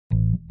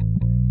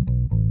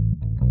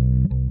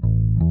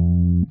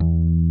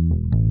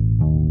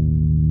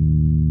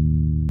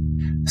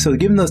So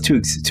given those two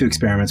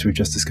experiments we've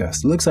just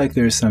discussed, it looks like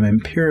there's some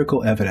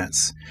empirical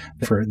evidence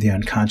for the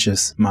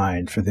unconscious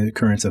mind, for the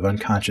occurrence of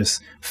unconscious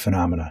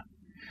phenomena.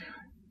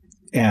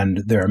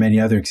 And there are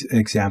many other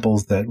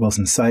examples that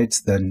Wilson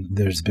cites. Then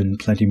there's been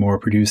plenty more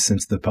produced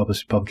since the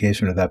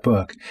publication of that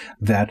book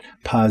that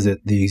posit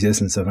the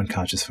existence of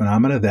unconscious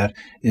phenomena. That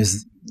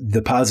is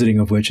the positing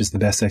of which is the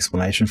best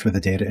explanation for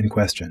the data in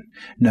question.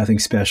 Nothing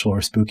special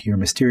or spooky or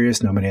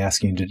mysterious. Nobody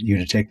asking you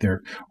to take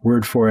their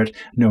word for it.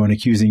 No one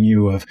accusing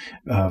you of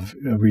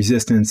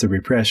resistance or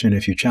repression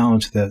if you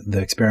challenge the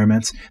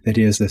experiments. That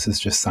is, this is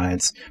just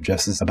science.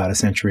 Just as about a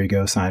century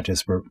ago,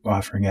 scientists were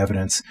offering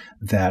evidence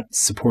that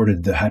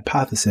supported the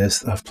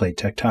hypothesis of plate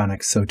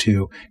tectonics, so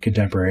too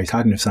contemporary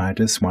cognitive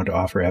scientists want to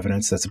offer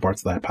evidence that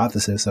supports the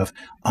hypothesis of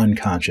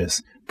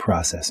unconscious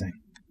processing.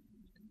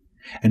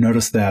 And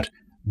notice that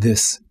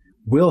this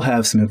will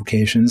have some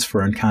implications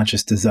for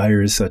unconscious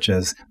desires, such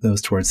as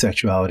those towards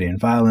sexuality and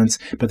violence,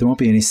 but there won't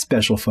be any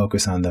special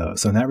focus on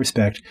those. So in that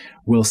respect,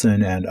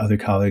 Wilson and other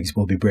colleagues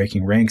will be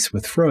breaking ranks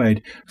with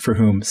Freud, for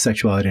whom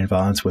sexuality and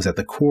violence was at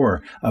the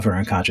core of our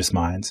unconscious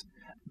minds.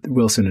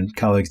 Wilson and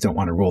colleagues don't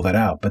want to rule that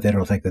out, but they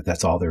don't think that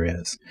that's all there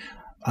is.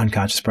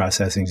 Unconscious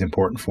processing is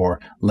important for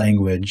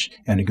language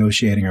and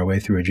negotiating our way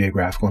through a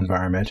geographical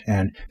environment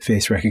and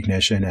face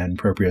recognition and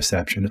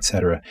proprioception,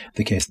 etc.,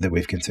 the case that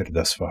we've considered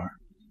thus far.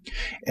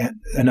 And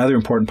another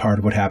important part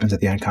of what happens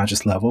at the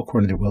unconscious level,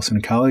 according to Wilson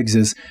and colleagues,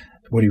 is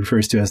what he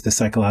refers to as the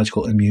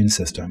psychological immune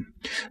system.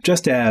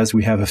 Just as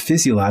we have a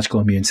physiological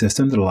immune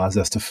system that allows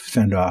us to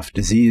fend off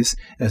disease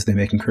as they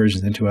make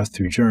incursions into us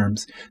through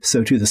germs,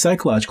 so too the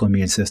psychological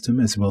immune system,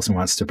 as Wilson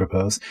wants to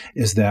propose,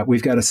 is that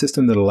we've got a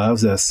system that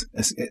allows us,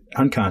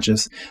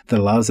 unconscious,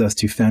 that allows us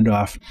to fend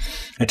off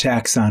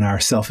attacks on our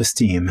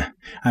self-esteem,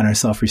 on our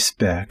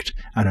self-respect,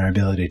 on our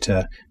ability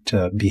to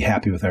be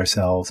happy with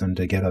ourselves and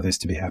to get others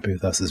to be happy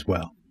with us as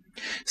well.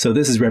 So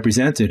this is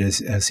represented,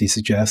 as he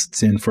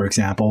suggests, in, for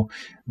example,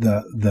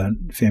 the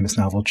famous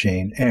novel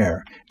Jane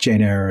Eyre.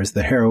 Jane Eyre is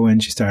the heroine.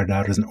 She started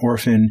out as an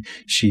orphan.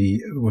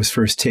 She was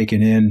first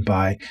taken in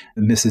by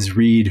Mrs.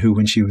 Reed, who,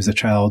 when she was a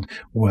child,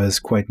 was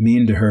quite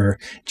mean to her.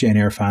 Jane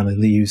Eyre finally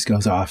leaves,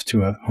 goes off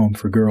to a home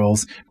for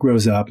girls,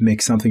 grows up,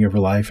 makes something of her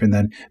life, and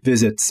then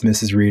visits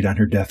Mrs. Reed on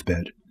her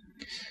deathbed.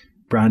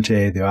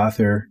 Bronte, the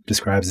author,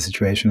 describes the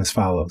situation as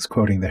follows,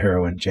 quoting the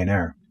heroine, Jane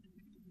Eyre.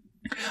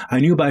 I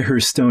knew by her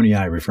stony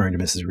eye, referring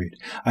to Mrs. Reed,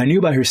 I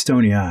knew by her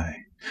stony eye,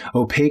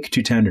 opaque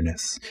to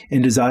tenderness,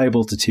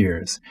 indissoluble to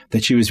tears,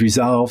 that she was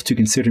resolved to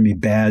consider me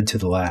bad to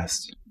the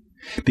last.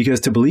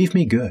 Because to believe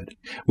me good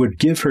would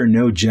give her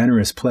no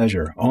generous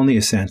pleasure, only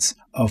a sense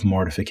of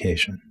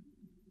mortification.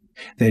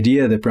 The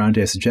idea that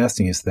Bronte is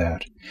suggesting is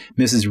that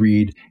Mrs.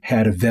 Reed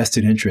had a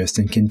vested interest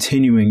in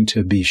continuing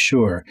to be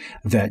sure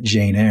that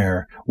Jane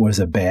Eyre was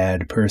a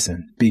bad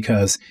person,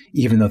 because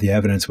even though the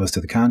evidence was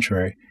to the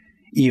contrary,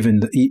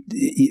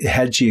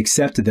 had she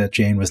accepted that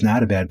Jane was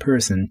not a bad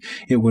person,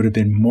 it would have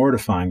been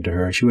mortifying to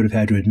her. She would have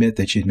had to admit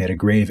that she had made a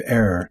grave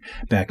error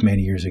back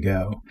many years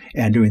ago.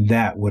 And doing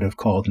that would have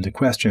called into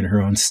question her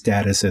own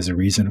status as a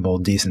reasonable,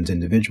 decent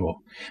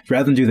individual.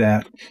 Rather than do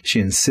that, she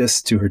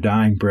insists to her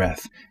dying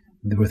breath,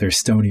 with her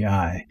stony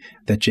eye,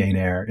 that Jane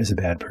Eyre is a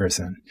bad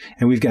person.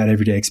 And we've got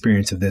everyday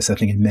experience of this, I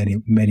think, in many,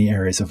 many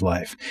areas of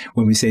life.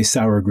 When we say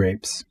sour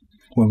grapes,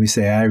 when we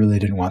say, I really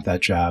didn't want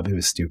that job, it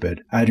was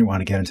stupid. I didn't want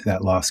to get into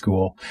that law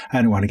school. I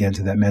didn't want to get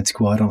into that med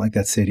school. I don't like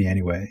that city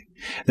anyway.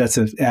 That's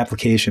an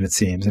application, it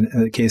seems, in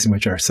a case in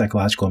which our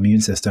psychological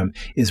immune system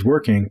is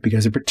working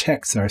because it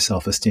protects our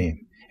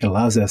self-esteem. It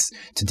allows us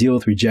to deal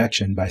with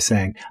rejection by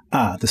saying,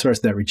 the source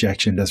of that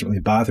rejection doesn't really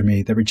bother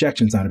me. That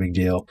rejection's not a big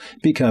deal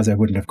because I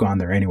wouldn't have gone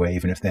there anyway,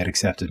 even if they had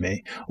accepted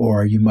me.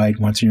 Or you might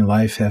once in your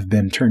life have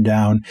been turned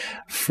down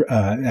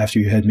after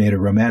you had made a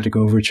romantic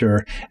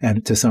overture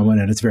and to someone,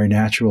 and it's very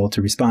natural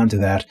to respond to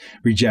that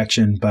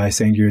rejection by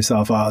saying to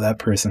yourself, that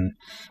person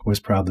was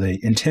probably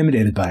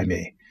intimidated by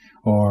me.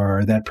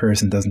 Or that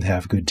person doesn't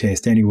have good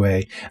taste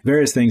anyway.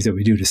 Various things that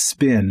we do to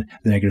spin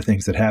the negative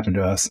things that happen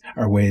to us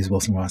are ways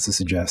Wilson wants to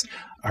suggest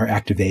are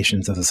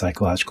activations of the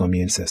psychological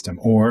immune system.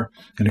 Or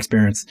an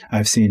experience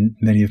I've seen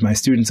many of my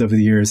students over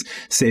the years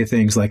say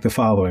things like the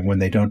following: when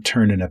they don't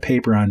turn in a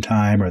paper on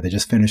time, or they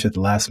just finish at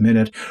the last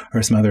minute,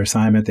 or some other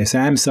assignment, they say,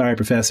 I'm sorry,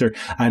 professor,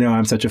 I know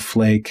I'm such a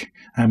flake,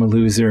 I'm a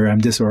loser, I'm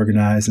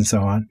disorganized, and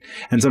so on.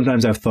 And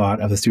sometimes I've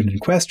thought of the student in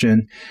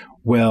question,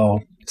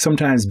 well,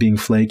 sometimes being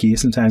flaky,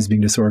 sometimes being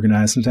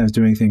disorganized, sometimes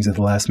doing things at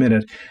the last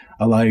minute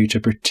allow you to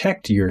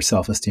protect your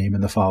self-esteem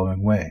in the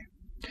following way.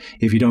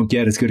 If you don't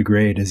get as good a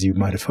grade as you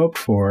might have hoped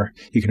for,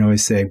 you can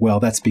always say, well,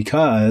 that's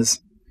because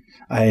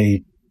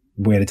I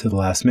waited to the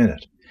last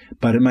minute.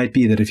 But it might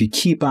be that if you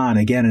keep on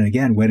again and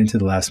again waiting to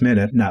the last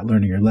minute, not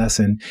learning your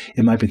lesson,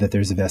 it might be that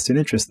there's a vested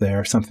interest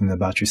there, something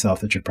about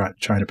yourself that you're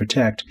trying to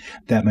protect.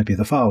 That might be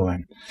the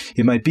following.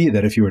 It might be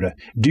that if you were to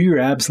do your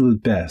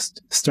absolute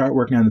best, start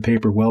working on the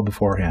paper well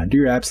beforehand, do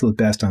your absolute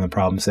best on the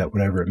problem set,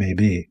 whatever it may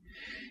be,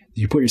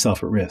 you put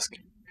yourself at risk.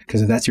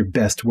 Because if that's your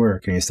best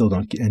work and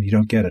you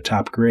don't get a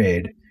top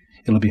grade,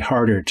 it'll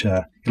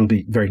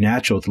be very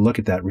natural to look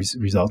at that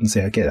result and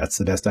say, okay, that's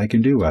the best I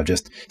can do. I've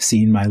just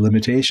seen my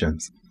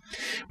limitations.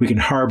 We can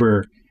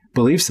harbor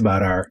beliefs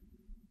about our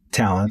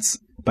talents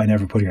by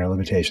never putting our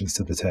limitations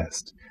to the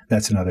test.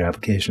 That's another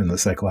application of the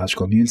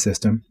psychological immune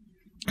system.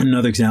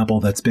 Another example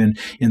that's been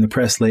in the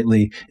press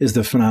lately is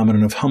the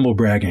phenomenon of humble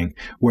bragging,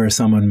 where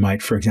someone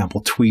might, for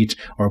example, tweet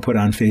or put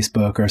on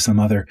Facebook or some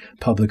other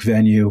public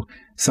venue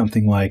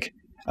something like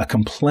a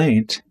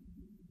complaint.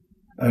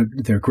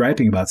 They're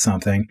griping about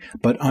something,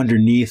 but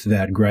underneath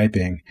that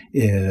griping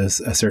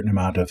is a certain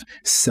amount of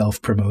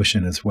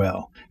self-promotion as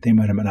well. They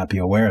might not be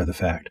aware of the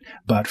fact.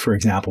 But, for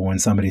example, when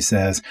somebody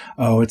says,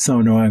 oh, it's so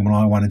annoying when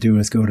all I want to do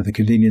is go to the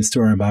convenience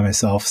store and buy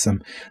myself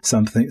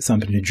something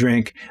to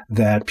drink,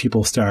 that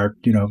people start,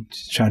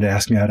 trying to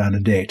ask me out on a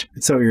date.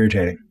 It's so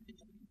irritating.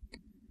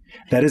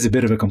 That is a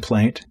bit of a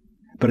complaint,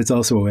 but it's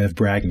also a way of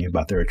bragging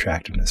about their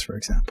attractiveness, for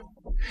example.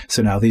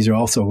 So now these are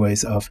also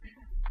ways of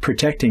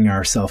protecting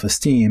our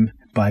self-esteem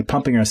by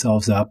pumping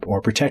ourselves up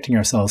or protecting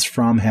ourselves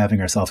from having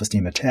our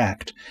self-esteem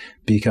attacked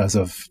because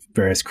of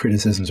various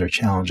criticisms or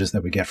challenges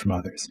that we get from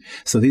others.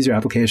 So these are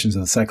applications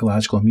of the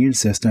psychological immune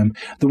system,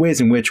 the ways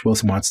in which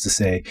Wilson wants to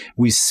say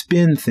we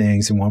spin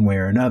things in one way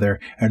or another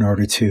in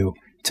order to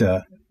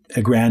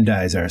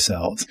aggrandize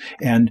ourselves.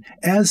 And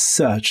as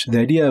such, the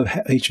idea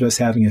of each of us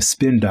having a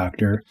spin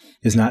doctor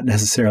is not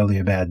necessarily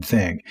a bad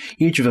thing.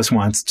 Each of us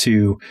wants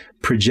to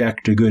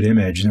project a good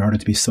image in order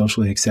to be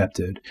socially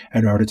accepted,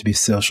 in order to be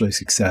socially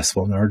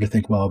successful, in order to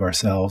think well of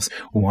ourselves.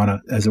 We want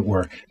to, as it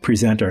were,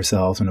 present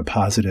ourselves in a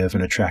positive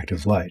and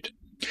attractive light.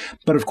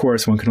 But of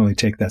course, one can only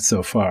take that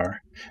so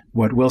far.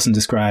 What Wilson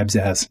describes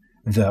as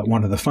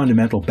one of the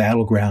fundamental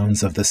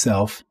battlegrounds of the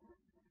self,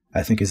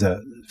 I think, is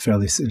a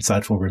fairly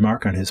insightful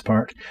remark on his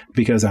part,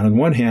 because on the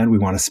one hand, we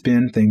want to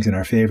spin things in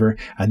our favor.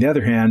 On the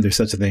other hand, there's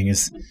such a thing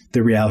as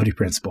the reality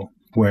principle,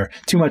 where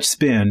too much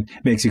spin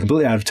makes you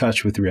completely out of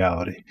touch with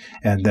reality.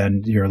 And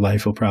then your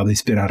life will probably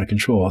spin out of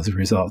control as a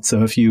result.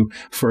 So if you,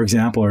 for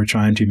example, are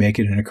trying to make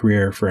it in a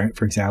career,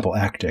 for example,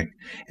 acting,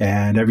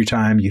 and every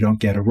time you don't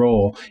get a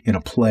role in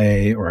a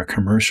play or a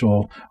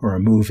commercial or a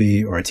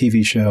movie or a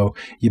TV show,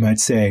 you might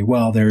say,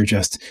 well, they're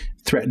just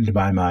threatened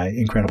by my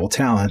incredible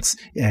talents,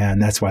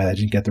 and that's why I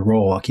didn't get the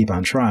role. I'll keep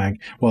on trying.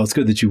 Well, it's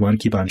good that you want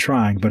to keep on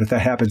trying, but if that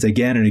happens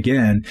again and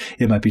again,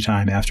 it might be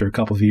time after a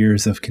couple of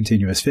years of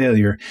continuous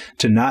failure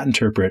to not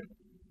interpret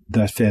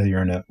that failure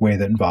in a way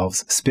that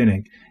involves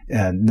spinning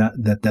and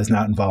that does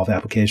not involve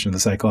application of the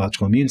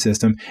psychological immune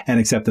system, and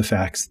accept the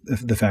fact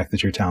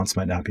that your talents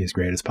might not be as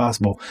great as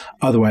possible.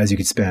 Otherwise, you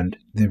could spend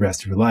the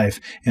rest of your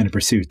life in a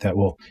pursuit that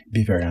will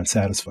be very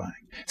unsatisfying.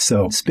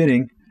 So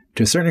spinning,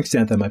 to a certain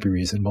extent, that might be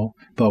reasonable,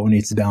 but one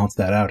needs to balance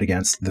that out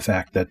against the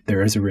fact that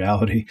there is a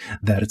reality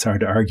that it's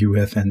hard to argue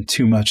with, and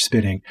too much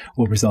spinning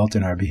will result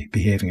in our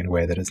behaving in a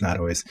way that is not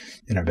always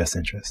in our best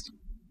interest.